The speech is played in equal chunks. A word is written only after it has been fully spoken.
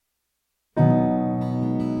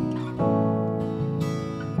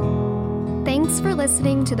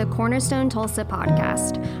listening to the Cornerstone Tulsa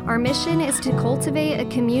podcast. Our mission is to cultivate a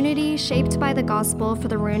community shaped by the gospel for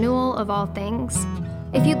the renewal of all things.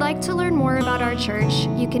 If you'd like to learn more about our church,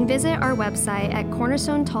 you can visit our website at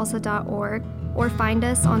cornerstonetulsa.org or find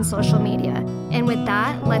us on social media. And with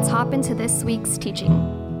that, let's hop into this week's teaching.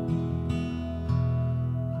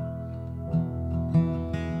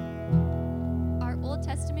 Our Old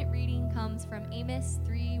Testament reading comes from Amos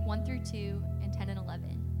 3, 1 through 2, and 10 and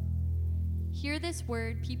 11. Hear this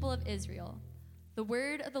word, people of Israel. The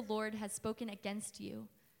word of the Lord has spoken against you,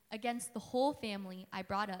 against the whole family I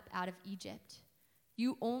brought up out of Egypt.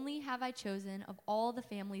 You only have I chosen of all the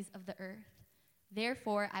families of the earth.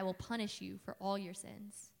 Therefore I will punish you for all your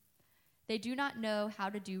sins. They do not know how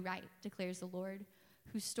to do right, declares the Lord,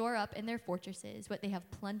 who store up in their fortresses what they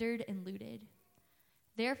have plundered and looted.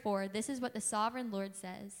 Therefore this is what the sovereign Lord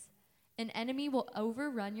says. An enemy will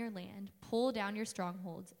overrun your land, pull down your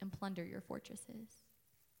strongholds, and plunder your fortresses.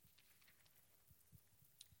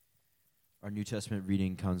 Our New Testament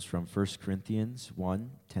reading comes from 1 Corinthians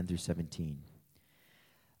 1, 10 through 17.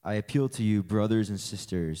 I appeal to you, brothers and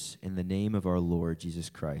sisters, in the name of our Lord Jesus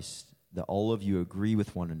Christ, that all of you agree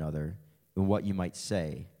with one another in what you might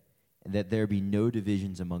say, and that there be no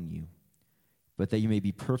divisions among you, but that you may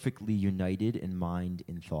be perfectly united in mind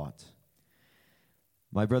and thought.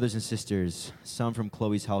 My brothers and sisters, some from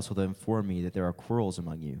Chloe's household have informed me that there are quarrels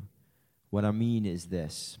among you. What I mean is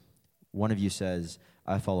this. One of you says,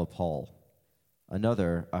 I follow Paul.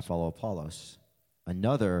 Another, I follow Apollos.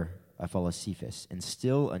 Another, I follow Cephas. And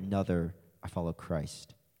still another, I follow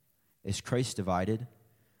Christ. Is Christ divided?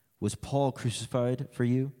 Was Paul crucified for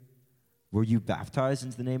you? Were you baptized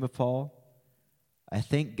into the name of Paul? I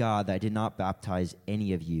thank God that I did not baptize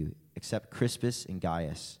any of you except Crispus and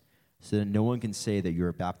Gaius, so that no one can say that you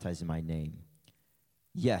are baptized in my name.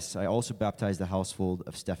 Yes, I also baptized the household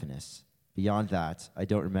of Stephanas. Beyond that, I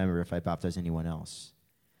don't remember if I baptized anyone else.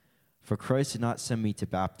 For Christ did not send me to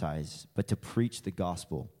baptize, but to preach the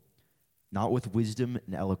gospel, not with wisdom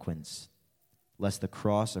and eloquence, lest the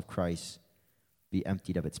cross of Christ be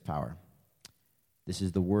emptied of its power. This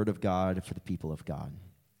is the word of God for the people of God.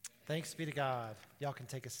 Thanks be to God. Y'all can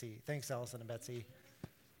take a seat. Thanks, Allison and Betsy.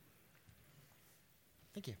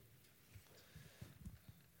 Thank you.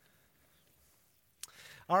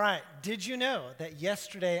 All right, did you know that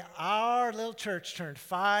yesterday our little church turned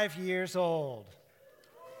 5 years old?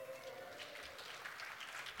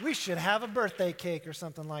 We should have a birthday cake or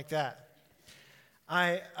something like that.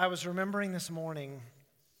 I was remembering this morning,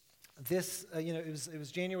 it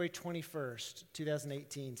was January 21st,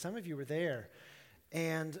 2018. Some of you were there.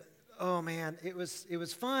 And, oh man, it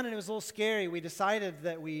was fun and it was a little scary. We decided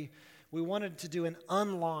that we wanted to do an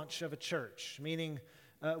unlaunch of a church, meaning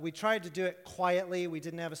we tried to do it quietly. We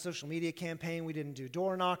didn't have a social media campaign. We didn't do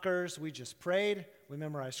door knockers. We just prayed. We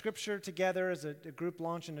memorized scripture together as a group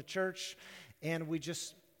launching a church, and we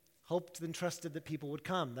just hoped and trusted that people would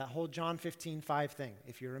come. That whole John 15:5 thing.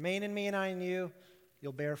 If you remain in me and I in you,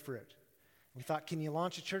 you'll bear fruit. We thought, can you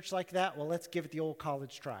launch a church like that? Well, let's give it the old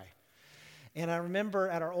college try. And I remember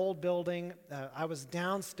at our old building, I was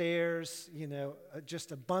downstairs,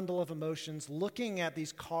 just a bundle of emotions, looking at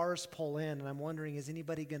these cars pull in, and I'm wondering, is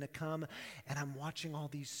anybody going to come? And I'm watching all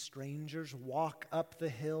these strangers walk up the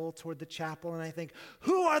hill toward the chapel, and I think,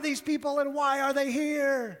 who are these people and why are they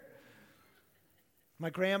here? My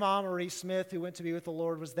grandma, Marie Smith, who went to be with the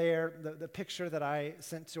Lord, was there. The picture that I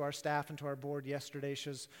sent to our staff and to our board yesterday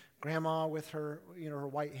shows grandma with her, her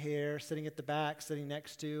white hair, sitting at the back, sitting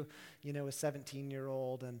next to, a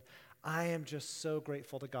 17-year-old. And I am just so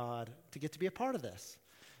grateful to God to get to be a part of this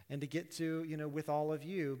and to get to, with all of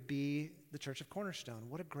you, be the Church of Cornerstone.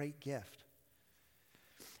 What a great gift.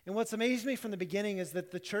 And what's amazed me from the beginning is that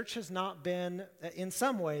the church has not been, in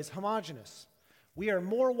some ways, homogenous. We are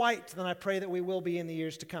more white than I pray that we will be in the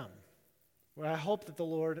years to come. Where I hope that the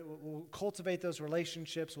Lord will cultivate those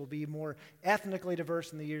relationships, will be more ethnically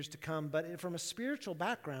diverse in the years to come. But from a spiritual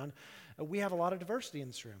background, we have a lot of diversity in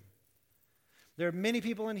this room. There are many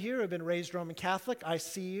people in here who have been raised Roman Catholic. I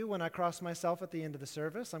see you when I cross myself at the end of the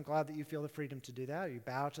service. I'm glad that you feel the freedom to do that. You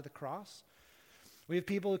bow to the cross. We have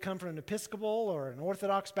people who come from an Episcopal or an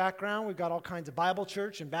Orthodox background. We've got all kinds of Bible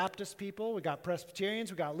church and Baptist people. We've got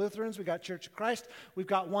Presbyterians. We've got Lutherans. We've got Church of Christ. We've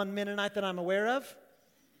got one Mennonite that I'm aware of.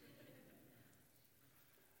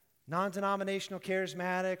 Non-denominational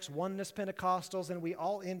charismatics, oneness Pentecostals, and we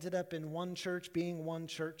all ended up in one church being one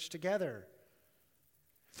church together.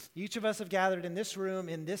 Each of us have gathered in this room,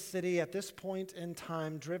 in this city, at this point in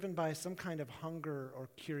time, driven by some kind of hunger or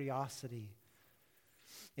curiosity.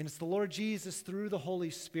 And it's the Lord Jesus, through the Holy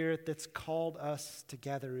Spirit, that's called us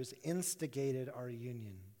together, who's instigated our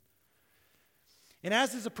union. And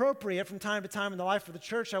as is appropriate from time to time in the life of the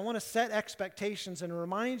church, I want to set expectations and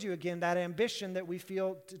remind you again that ambition that we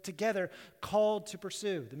feel together called to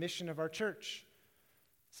pursue, the mission of our church.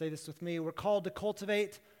 Say this with me. We're called to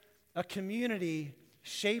cultivate a community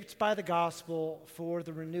shaped by the gospel for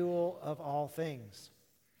the renewal of all things.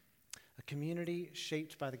 A community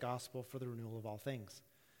shaped by the gospel for the renewal of all things.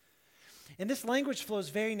 And this language flows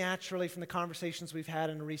very naturally from the conversations we've had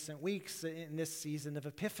in recent weeks in this season of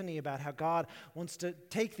Epiphany about how God wants to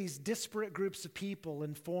take these disparate groups of people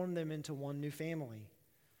and form them into one new family.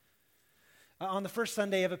 On the first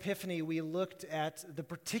Sunday of Epiphany, we looked at the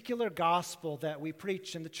particular gospel that we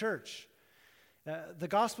preach in the church. The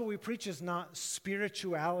gospel we preach is not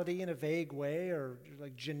spirituality in a vague way or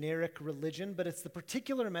like generic religion, but it's the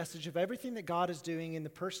particular message of everything that God is doing in the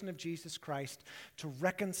person of Jesus Christ to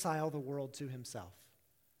reconcile the world to himself.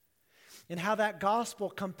 And how that gospel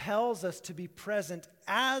compels us to be present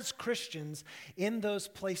as Christians in those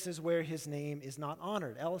places where his name is not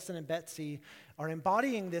honored. Ellison and Betsy are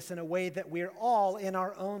embodying this in a way that we're all in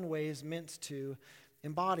our own ways meant to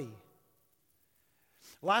embody.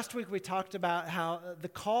 Last week we talked about how the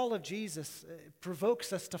call of Jesus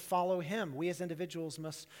provokes us to follow him. We as individuals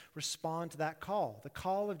must respond to that call. The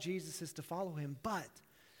call of Jesus is to follow him, but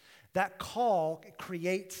that call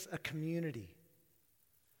creates a community.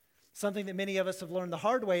 Something that many of us have learned the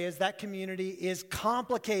hard way is that community is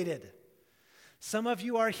complicated. Some of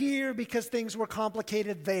you are here because things were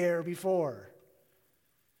complicated there before.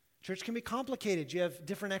 Church can be complicated. You have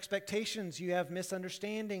different expectations. You have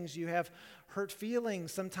misunderstandings. You have hurt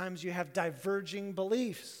feelings. Sometimes you have diverging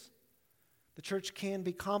beliefs. The church can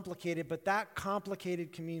be complicated, but that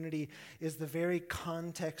complicated community is the very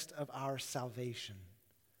context of our salvation.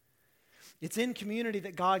 It's in community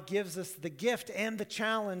that God gives us the gift and the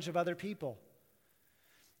challenge of other people.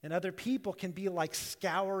 And other people can be like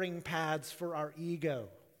scouring pads for our ego.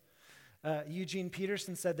 Eugene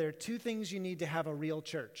Peterson said there are two things you need to have a real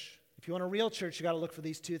church. If you want a real church, you got to look for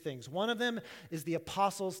these two things. One of them is the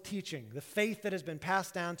apostles' teaching, the faith that has been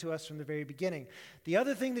passed down to us from the very beginning. The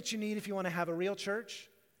other thing that you need if you want to have a real church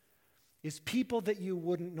is people that you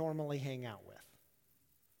wouldn't normally hang out with.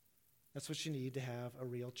 That's what you need to have a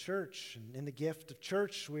real church. And in the gift of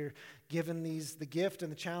church, we're given the gift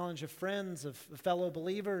and the challenge of friends, of fellow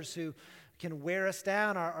believers who can wear us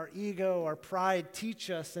down, our ego, our pride, teach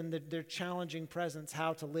us in their challenging presence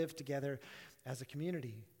how to live together as a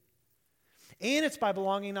community. And it's by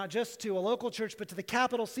belonging not just to a local church, but to the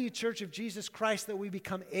capital C Church of Jesus Christ that we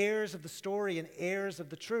become heirs of the story and heirs of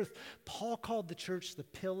the truth. Paul called the church the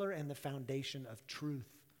pillar and the foundation of truth.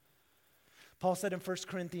 Paul said in 1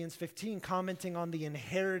 Corinthians 15, commenting on the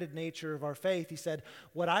inherited nature of our faith, he said,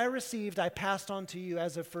 "What I received I passed on to you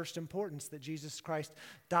as of first importance, that Jesus Christ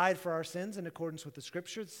died for our sins in accordance with the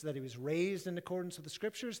Scriptures, that he was raised in accordance with the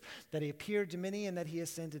Scriptures, that he appeared to many, and that he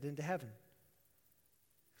ascended into heaven."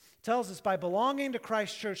 It tells us by belonging to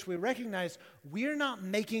Christ's church, we recognize we're not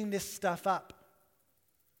making this stuff up.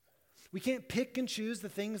 We can't pick and choose the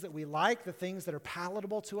things that we like, the things that are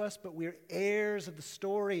palatable to us, but we're heirs of the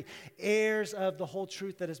story, heirs of the whole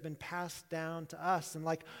truth that has been passed down to us. And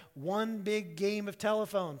like one big game of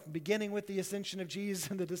telephone, beginning with the ascension of Jesus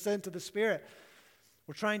and the descent of the Spirit,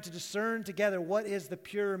 we're trying to discern together what is the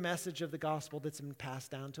pure message of the gospel that's been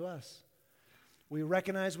passed down to us. We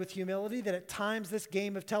recognize with humility that at times this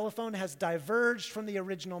game of telephone has diverged from the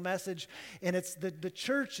original message, and it's the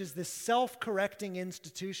church is this self-correcting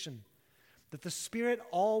institution. That the Spirit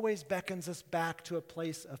always beckons us back to a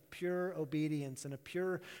place of pure obedience and a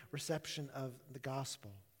pure reception of the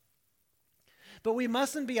gospel. But we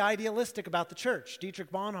mustn't be idealistic about the church.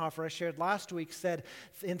 Dietrich Bonhoeffer, I shared last week, said,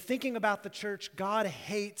 in thinking about the church, God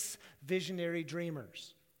hates visionary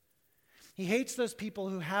dreamers. He hates those people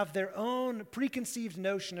who have their own preconceived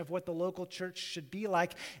notion of what the local church should be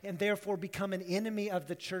like and therefore become an enemy of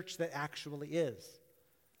the church that actually is.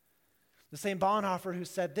 The same Bonhoeffer who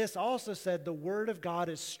said this also said, "The word of God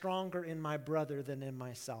is stronger in my brother than in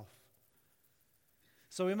myself."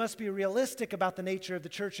 So we must be realistic about the nature of the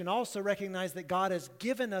church and also recognize that God has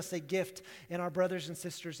given us a gift in our brothers and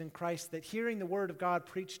sisters in Christ, that hearing the word of God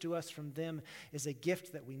preached to us from them is a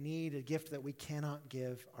gift that we need, a gift that we cannot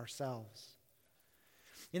give ourselves.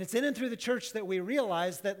 And it's in and through the church that we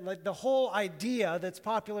realize that like the whole idea that's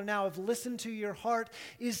popular now of listen to your heart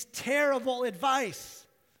is terrible advice.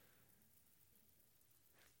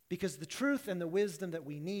 Because the truth and the wisdom that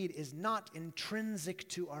we need is not intrinsic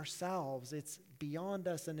to ourselves. It's beyond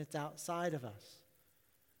us and it's outside of us.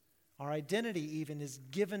 Our identity even is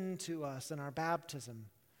given to us in our baptism.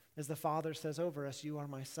 As the Father says over us, "You are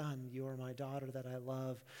my son, you are my daughter that I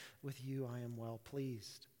love. With you I am well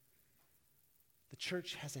pleased." The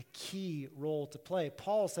church has a key role to play.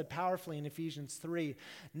 Paul said powerfully in Ephesians 3,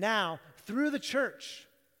 now, through the church,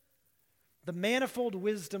 the manifold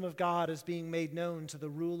wisdom of God is being made known to the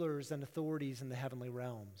rulers and authorities in the heavenly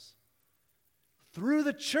realms. Through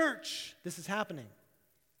the church, this is happening.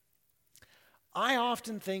 I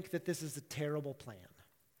often think that this is a terrible plan.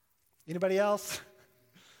 Anybody else?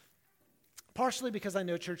 Partially because I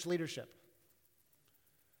know church leadership.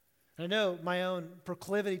 I know my own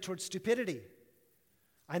proclivity towards stupidity.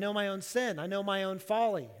 I know my own sin. I know my own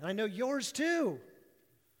folly. And I know yours too.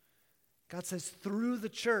 God says through the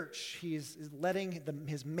church, he is letting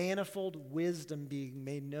his manifold wisdom be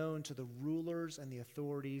made known to the rulers and the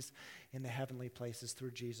authorities in the heavenly places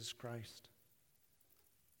through Jesus Christ.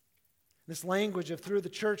 This language of through the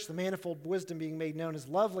church, the manifold wisdom being made known is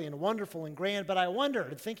lovely and wonderful and grand, but I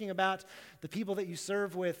wondered, thinking about the people that you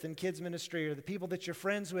serve with in kids ministry or the people that you're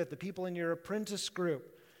friends with, the people in your apprentice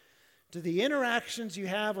group, do the interactions you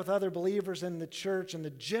have with other believers in the church and the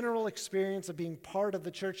general experience of being part of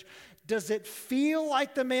the church, does it feel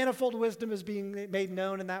like the manifold wisdom is being made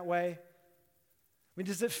known in that way? I mean,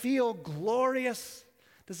 does it feel glorious?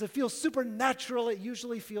 Does it feel supernatural? It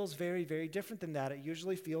usually feels very, very different than that. It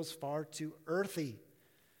usually feels far too earthy.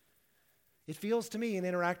 It feels to me in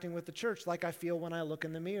interacting with the church like I feel when I look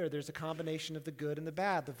in the mirror. There's a combination of the good and the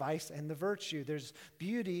bad, the vice and the virtue. There's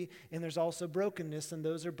beauty and there's also brokenness, and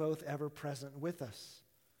those are both ever present with us.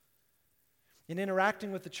 In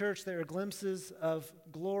interacting with the church, there are glimpses of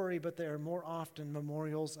glory, but there are more often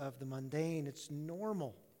memorials of the mundane. It's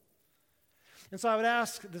normal. And so I would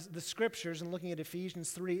ask the scriptures, and looking at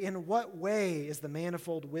Ephesians 3, in what way is the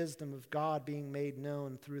manifold wisdom of God being made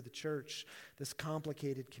known through the church, this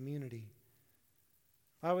complicated community?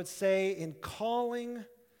 I would say in calling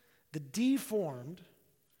the deformed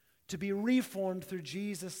to be reformed through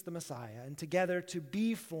Jesus the Messiah, and together to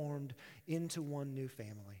be formed into one new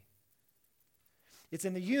family. It's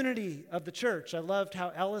in the unity of the church. I loved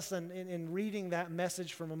how Ellison, in reading that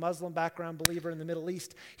message from a Muslim background believer in the Middle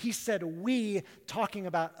East, he said, we, talking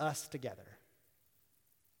about us together.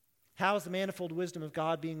 How is the manifold wisdom of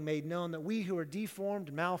God being made known? That we who are deformed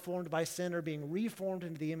and malformed by sin are being reformed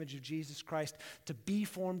into the image of Jesus Christ to be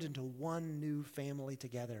formed into one new family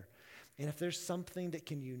together. And if there's something that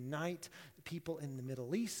can unite people in the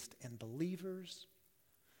Middle East and believers,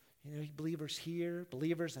 believers here,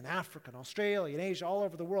 believers in Africa and Australia and Asia, all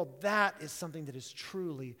over the world, that is something that is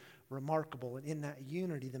truly remarkable. And in that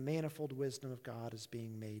unity, the manifold wisdom of God is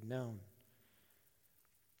being made known.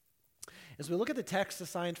 As we look at the texts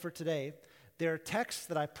assigned for today, there are texts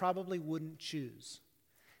that I probably wouldn't choose.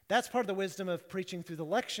 That's part of the wisdom of preaching through the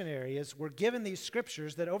lectionary, is we're given these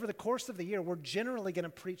scriptures that over the course of the year, we're generally going to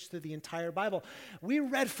preach through the entire Bible. We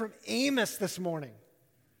read from Amos this morning.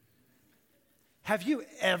 Have you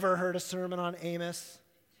ever heard a sermon on Amos?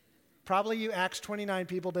 Probably you Acts 29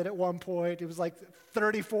 people did at one point. It was like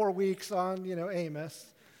 34 weeks on, Amos.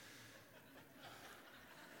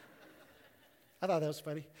 I thought that was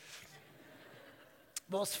funny.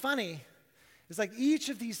 Well, it's funny. It's like each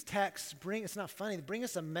of these texts it's not funny, they bring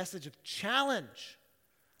us a message of challenge.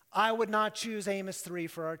 I would not choose Amos 3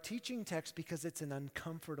 for our teaching text because it's an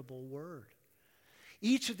uncomfortable word.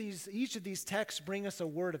 Each of these texts bring us a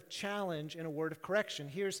word of challenge and a word of correction.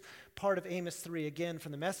 Here's part of Amos 3 again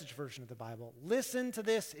from the Message version of the Bible. Listen to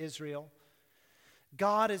this, Israel.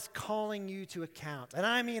 God is calling you to account. And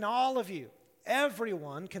I mean all of you,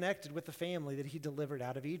 everyone connected with the family that he delivered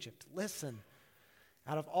out of Egypt. Listen,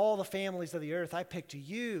 out of all the families of the earth, I picked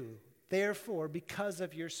you. Therefore, because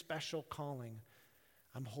of your special calling,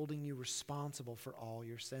 I'm holding you responsible for all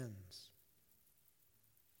your sins.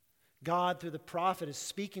 God, through the prophet, is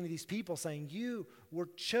speaking to these people saying, you were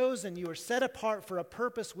chosen, you were set apart for a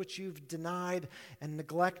purpose which you've denied and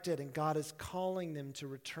neglected, and God is calling them to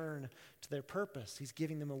return to their purpose. He's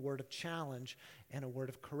giving them a word of challenge and a word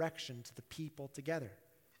of correction to the people together.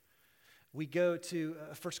 We go to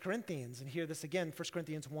 1 Corinthians and hear this again, 1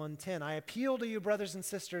 Corinthians 1:10. I appeal to you, brothers and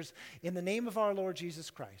sisters, in the name of our Lord Jesus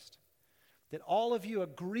Christ, that all of you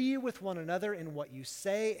agree with one another in what you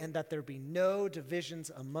say, and that there be no divisions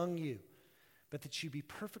among you, but that you be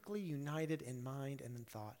perfectly united in mind and in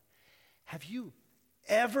thought. Have you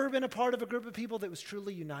ever been a part of a group of people that was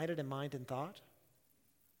truly united in mind and thought?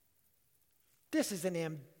 This is an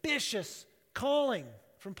ambitious calling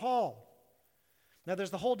from Paul. Now,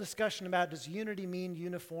 there's the whole discussion about, does unity mean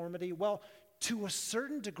uniformity? Well, to a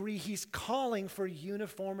certain degree, he's calling for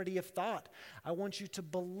uniformity of thought. I want you to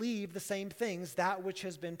believe the same things, that which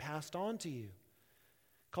has been passed on to you.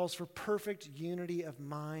 Calls for perfect unity of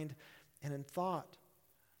mind and in thought.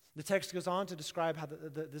 The text goes on to describe how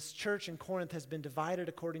this church in Corinth has been divided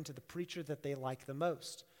according to the preacher that they like the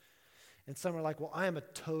most. And some are like, well, I am a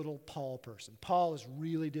total Paul person. Paul is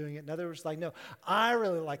really doing it. And others are like, no, I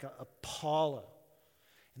really like Apollo.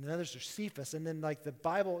 And then others are Cephas. And then like the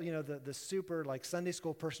Bible, the super like Sunday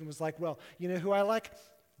school person was like, well, you know who I like?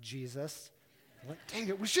 Jesus. I'm like, dang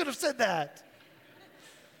it, we should have said that.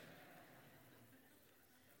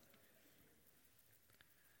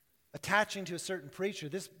 Attaching to a certain preacher,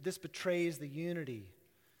 this betrays the unity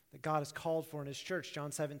that God has called for in his church.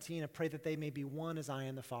 John 17, I pray that they may be one as I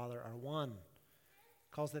and the Father are one.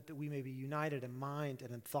 Calls that we may be united in mind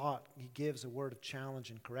and in thought. He gives a word of challenge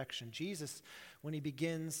and correction. Jesus, when he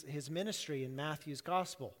begins his ministry in Matthew's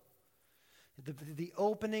gospel, the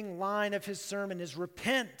opening line of his sermon is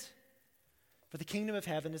repent, for the kingdom of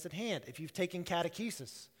heaven is at hand. If you've taken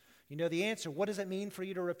catechesis, you know the answer. What does it mean for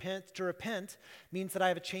you to repent? To repent means that I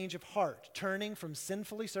have a change of heart, turning from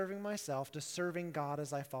sinfully serving myself to serving God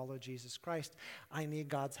as I follow Jesus Christ. I need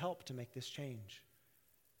God's help to make this change.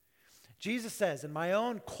 Jesus says, in my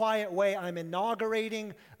own quiet way, I'm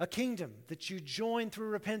inaugurating a kingdom that you join through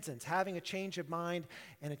repentance, having a change of mind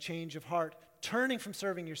and a change of heart, turning from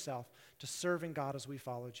serving yourself to serving God as we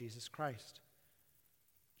follow Jesus Christ.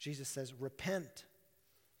 Jesus says, repent.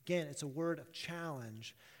 Again, it's a word of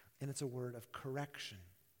challenge and it's a word of correction.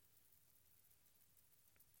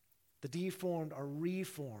 The deformed are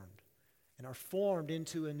reformed and are formed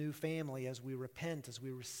into a new family as we repent, as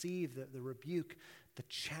we receive the rebuke, the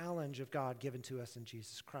challenge of God given to us in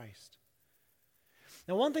Jesus Christ.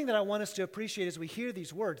 Now, one thing that I want us to appreciate as we hear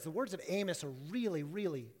these words, the words of Amos are really,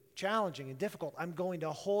 really challenging and difficult. I'm going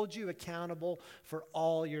to hold you accountable for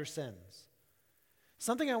all your sins.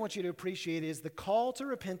 Something I want you to appreciate is the call to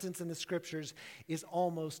repentance in the Scriptures is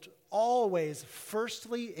almost always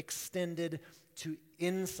firstly extended to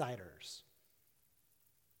insiders.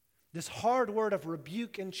 This hard word of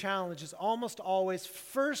rebuke and challenge is almost always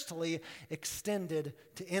firstly extended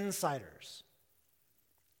to insiders.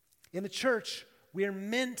 In the church, we are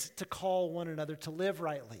meant to call one another to live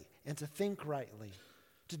rightly and to think rightly,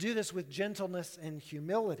 to do this with gentleness and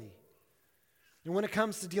humility. And when it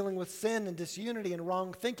comes to dealing with sin and disunity and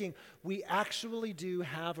wrong thinking, we actually do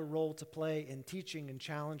have a role to play in teaching and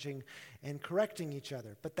challenging and correcting each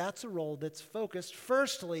other. But that's a role that's focused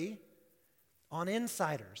firstly on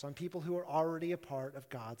insiders, on people who are already a part of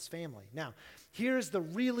God's family. Now, here's the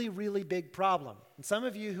really, really big problem. And some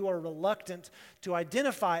of you who are reluctant to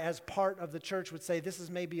identify as part of the church would say this is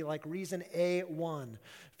maybe like reason A1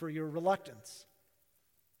 for your reluctance.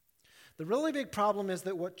 The really big problem is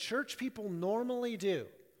that what church people normally do,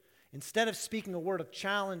 instead of speaking a word of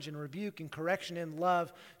challenge and rebuke and correction and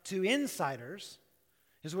love to insiders,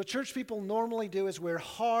 is what church people normally do is we're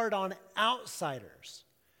hard on outsiders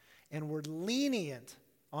and we're lenient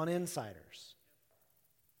on insiders.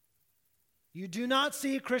 You do not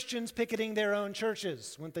see Christians picketing their own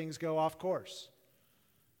churches when things go off course.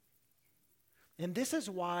 And this is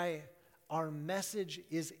why our message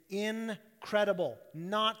is incredible,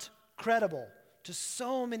 not credible to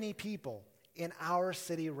so many people in our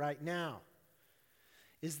city right now,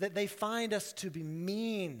 is that they find us to be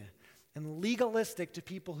mean and legalistic to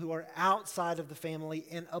people who are outside of the family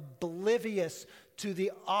and oblivious to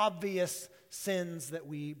the obvious sins that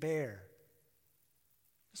we bear.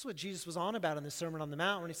 This is what Jesus was on about in the Sermon on the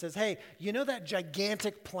Mount when he says, hey, you know that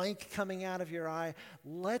gigantic plank coming out of your eye?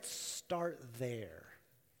 Let's start there.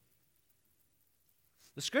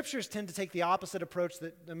 The Scriptures tend to take the opposite approach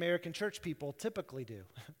that American church people typically do.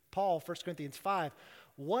 Paul, 1 Corinthians 5,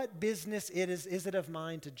 what business is it of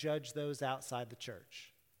mine to judge those outside the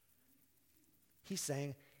church? He's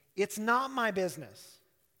saying, it's not my business.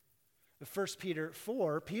 1 Peter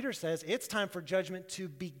 4, Peter says, it's time for judgment to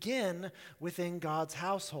begin within God's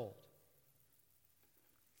household.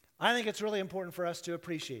 I think it's really important for us to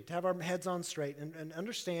appreciate, to have our heads on straight and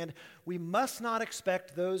understand we must not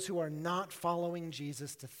expect those who are not following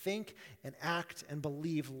Jesus to think and act and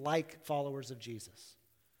believe like followers of Jesus.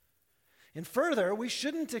 And further, we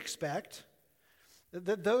shouldn't expect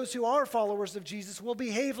that those who are followers of Jesus will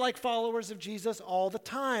behave like followers of Jesus all the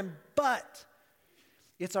time. But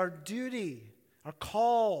it's our duty, our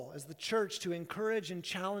call as the church to encourage and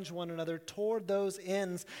challenge one another toward those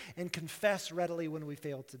ends and confess readily when we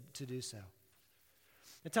fail to do so.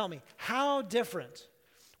 Now tell me, how different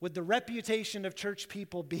would the reputation of church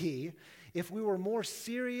people be if we were more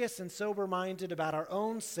serious and sober-minded about our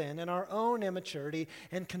own sin and our own immaturity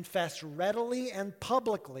and confessed readily and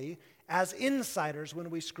publicly as insiders when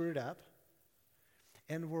we screwed up,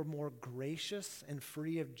 and were more gracious and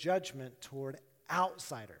free of judgment toward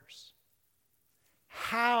outsiders?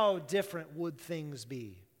 How different would things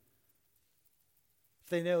be?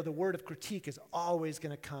 They know the word of critique is always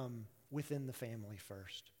going to come within the family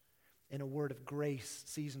first. And a word of grace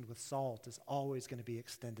seasoned with salt is always going to be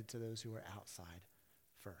extended to those who are outside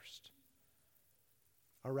first.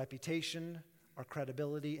 Our reputation, our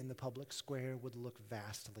credibility in the public square would look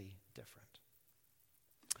vastly different.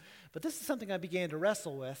 But this is something I began to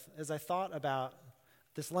wrestle with as I thought about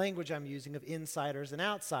this language I'm using of insiders and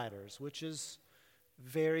outsiders, which is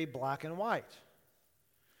very black and white.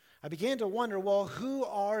 I began to wonder, well, who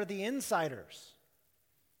are the insiders?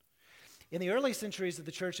 In the early centuries of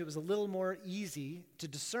the church, it was a little more easy to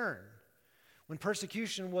discern. When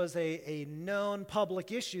persecution was a known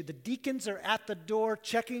public issue, the deacons are at the door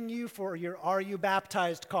checking you for your "Are you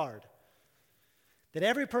baptized" card. That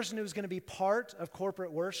every person who was going to be part of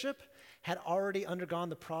corporate worship had already undergone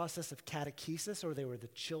the process of catechesis, or they were the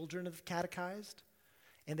children of the catechized,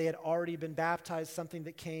 and they had already been baptized, something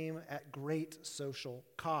that came at great social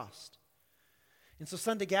cost. And so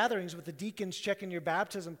Sunday gatherings with the deacons checking your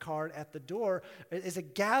baptism card at the door is a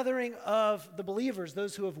gathering of the believers,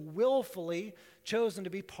 those who have willfully chosen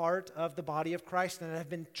to be part of the body of Christ and have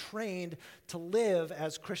been trained to live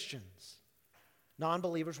as Christians.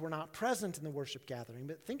 Non-believers were not present in the worship gathering,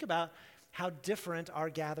 but think about how different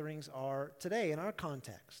our gatherings are today in our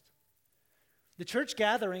context. The church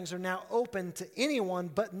gatherings are now open to anyone,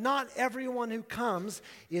 but not everyone who comes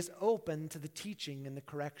is open to the teaching and the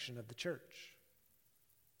correction of the church.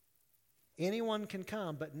 Anyone can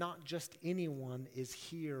come, but not just anyone is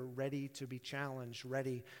here ready to be challenged,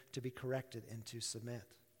 ready to be corrected, and to submit.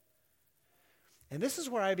 And this is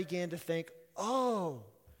where I began to think, oh,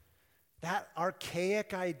 that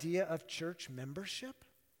archaic idea of church membership,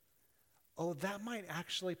 oh, that might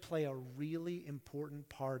actually play a really important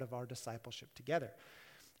part of our discipleship together.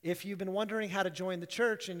 If you've been wondering how to join the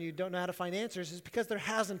church and you don't know how to find answers, it's because there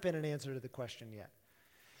hasn't been an answer to the question yet.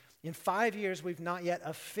 In 5 years, we've not yet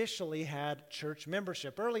officially had church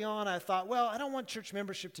membership. Early on, I thought, well, I don't want church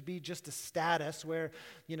membership to be just a status where,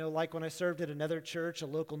 like when I served at another church, a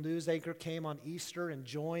local news anchor came on Easter and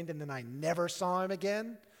joined, and then I never saw him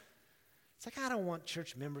again. It's like, I don't want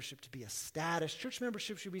church membership to be a status. Church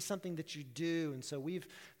membership should be something that you do, and so we've,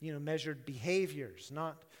 measured behaviors,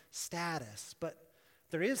 not status. But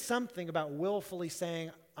there is something about willfully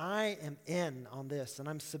saying, I am in on this, and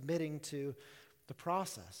I'm submitting to the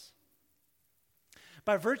process.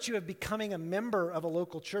 By virtue of becoming a member of a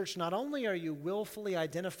local church, not only are you willfully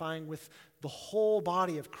identifying with the whole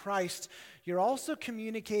body of Christ, you're also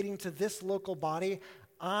communicating to this local body,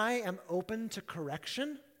 I am open to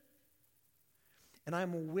correction, and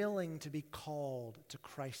I'm willing to be called to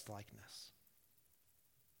Christ-likeness.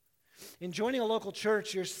 In joining a local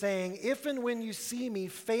church, you're saying, if and when you see me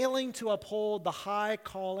failing to uphold the high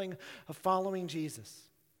calling of following Jesus,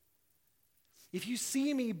 if you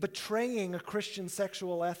see me betraying a Christian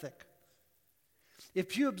sexual ethic,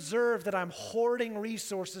 if you observe that I'm hoarding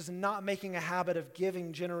resources and not making a habit of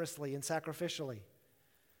giving generously and sacrificially,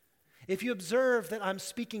 if you observe that I'm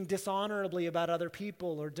speaking dishonorably about other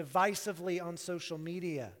people or divisively on social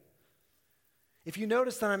media, if you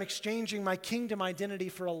notice that I'm exchanging my kingdom identity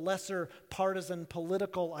for a lesser partisan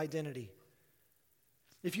political identity,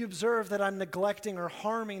 if you observe that I'm neglecting or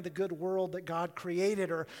harming the good world that God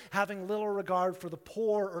created, or having little regard for the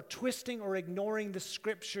poor, or twisting or ignoring the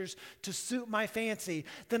scriptures to suit my fancy,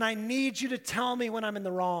 then I need you to tell me when I'm in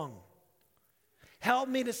the wrong. Help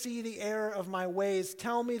me to see the error of my ways.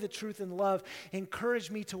 Tell me the truth in love.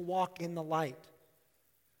 Encourage me to walk in the light.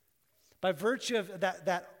 By virtue of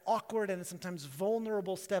that awkward and sometimes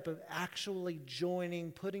vulnerable step of actually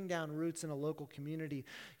joining, putting down roots in a local community,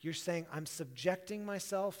 you're saying, I'm subjecting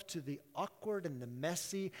myself to the awkward and the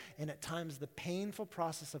messy and at times the painful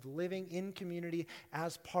process of living in community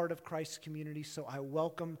as part of Christ's community, so I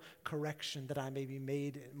welcome correction that I may be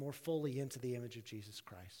made more fully into the image of Jesus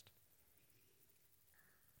Christ.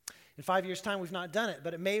 In 5 years' time, we've not done it,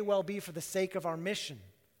 but it may well be for the sake of our mission.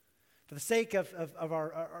 For the sake of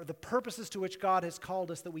the purposes to which God has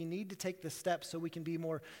called us, that we need to take this step so we can be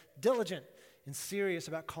more diligent and serious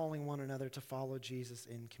about calling one another to follow Jesus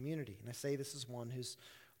in community. And I say this as one who's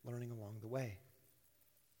learning along the way.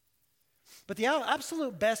 But the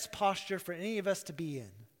absolute best posture for any of us to be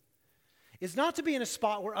in is not to be in a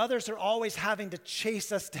spot where others are always having to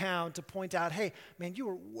chase us down to point out, hey, man, you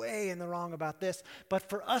were way in the wrong about this, but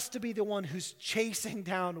for us to be the one who's chasing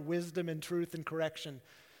down wisdom and truth and correction.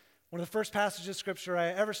 One of the first passages of Scripture I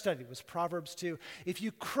ever studied was Proverbs 2. If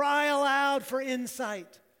you cry aloud for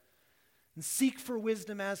insight and seek for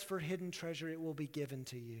wisdom as for hidden treasure, it will be given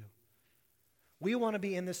to you. We want to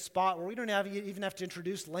be in this spot where we don't even have to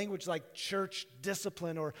introduce language like church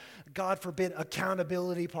discipline or, God forbid,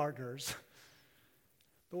 accountability partners.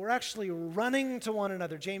 but we're actually running to one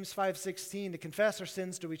another, James 5:16, to confess our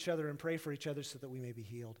sins to each other and pray for each other so that we may be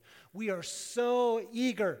healed. We are so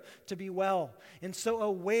eager to be well and so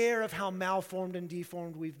aware of how malformed and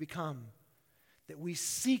deformed we've become that we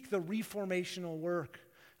seek the reformational work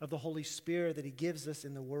of the Holy Spirit that he gives us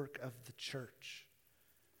in the work of the church.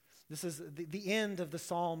 This is the end of the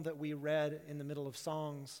psalm that we read in the middle of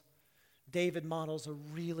songs. David models a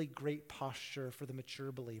really great posture for the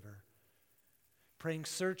mature believer, praying,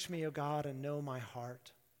 "Search me, O God, and know my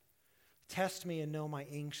heart. Test me and know my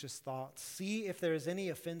anxious thoughts. See if there is any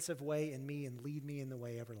offensive way in me and lead me in the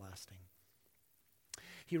way everlasting."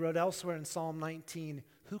 He wrote elsewhere in Psalm 19,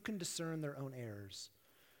 "Who can discern their own errors?"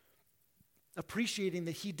 Appreciating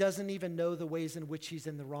that he doesn't even know the ways in which he's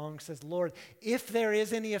in the wrong, says, "Lord, if there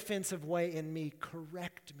is any offensive way in me,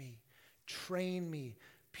 correct me, train me,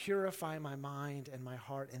 purify my mind and my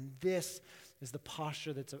heart." And this is the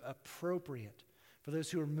posture that's appropriate for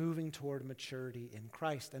those who are moving toward maturity in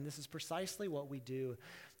Christ. And this is precisely what we do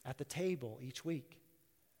at the table each week.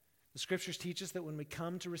 The scriptures teach us that when we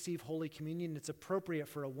come to receive Holy Communion, it's appropriate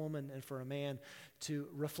for a woman and for a man to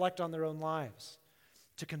reflect on their own lives,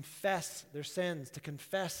 to confess their sins, to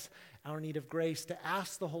confess our need of grace, to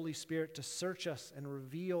ask the Holy Spirit to search us and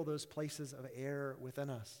reveal those places of error within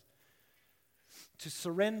us, to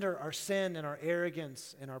surrender our sin and our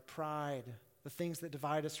arrogance and our pride, the things that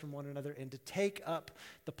divide us from one another, and to take up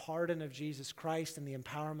the pardon of Jesus Christ and the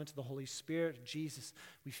empowerment of the Holy Spirit, Jesus,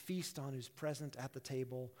 we feast on, who's present at the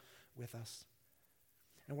table with us.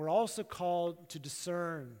 And we're also called to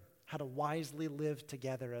discern how to wisely live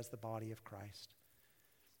together as the body of Christ.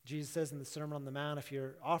 Jesus says in the Sermon on the Mount, if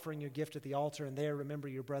you're offering your gift at the altar and there remember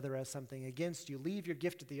your brother has something against you, leave your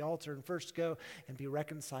gift at the altar and first go and be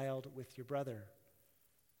reconciled with your brother.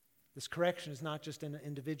 This correction is not just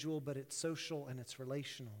individual, but it's social and it's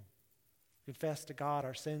relational. We confess to God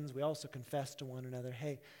our sins. We also confess to one another,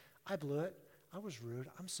 "Hey, I blew it. I was rude.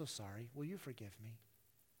 I'm so sorry. Will you forgive me?"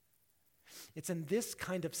 It's in this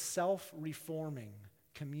kind of self-reforming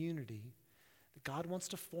community that God wants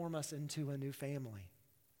to form us into a new family.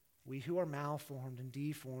 We who are malformed and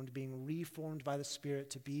deformed, being reformed by the Spirit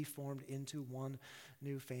to be formed into one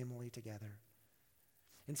new family together.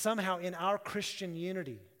 And somehow in our Christian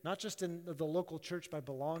unity, not just in the local church by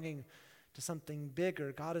belonging to something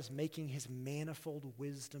bigger, God is making his manifold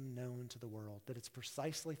wisdom known to the world, that it's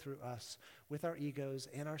precisely through us, with our egos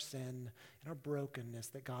and our sin and our brokenness,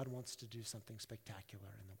 that God wants to do something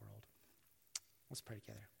spectacular in the world. Let's pray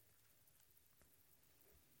together.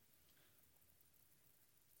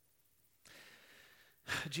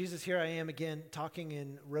 Jesus, here I am again talking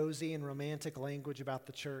in rosy and romantic language about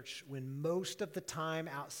the church when most of the time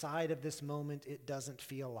outside of this moment it doesn't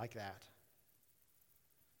feel like that.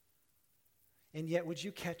 And yet would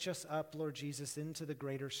you catch us up, Lord Jesus, into the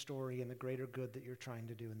greater story and the greater good that you're trying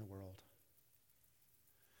to do in the world.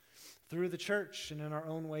 Through the church and in our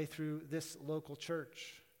own way through this local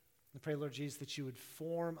church. I pray, Lord Jesus, that you would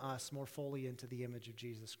form us more fully into the image of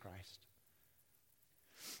Jesus Christ.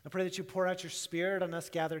 I pray that you pour out your Spirit on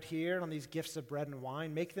us gathered here, on these gifts of bread and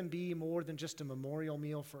wine. Make them be more than just a memorial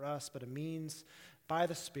meal for us, but a means by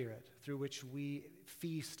the Spirit through which we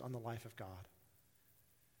feast on the life of God.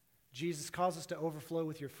 Jesus, cause us to overflow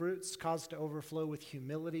with your fruits. Cause us to overflow with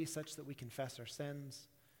humility such that we confess our sins.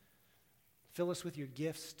 Fill us with your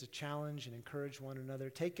gifts to challenge and encourage one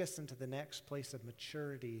another. Take us into the next place of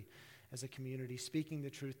maturity as a community, speaking the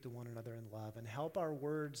truth to one another in love, and help our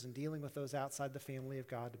words in dealing with those outside the family of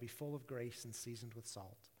God to be full of grace and seasoned with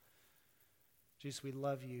salt. Jesus, we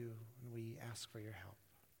love you and we ask for your help.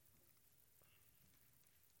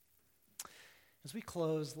 As we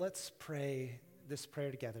close, let's pray this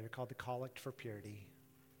prayer together called the Collect for Purity.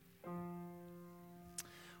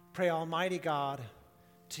 Pray, Almighty God,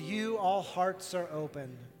 to you all hearts are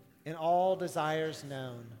open and all desires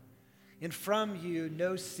known. And from you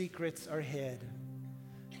no secrets are hid.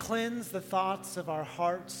 Cleanse the thoughts of our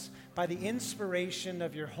hearts by the inspiration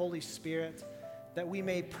of your Holy Spirit, that we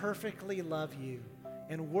may perfectly love you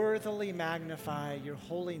and worthily magnify your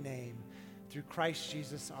holy name through Christ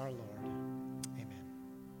Jesus our Lord. Amen.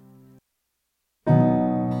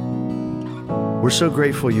 We're so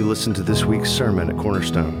grateful you listened to this week's sermon at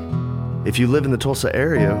Cornerstone. If you live in the Tulsa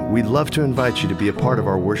area, we'd love to invite you to be a part of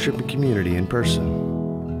our worship and community in person.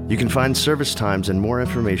 You can find service times and more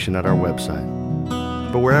information at our website.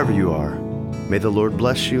 But wherever you are, may the Lord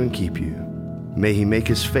bless you and keep you. May he make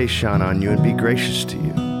his face shine on you and be gracious to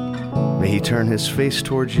you. May he turn his face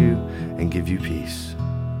towards you and give you peace.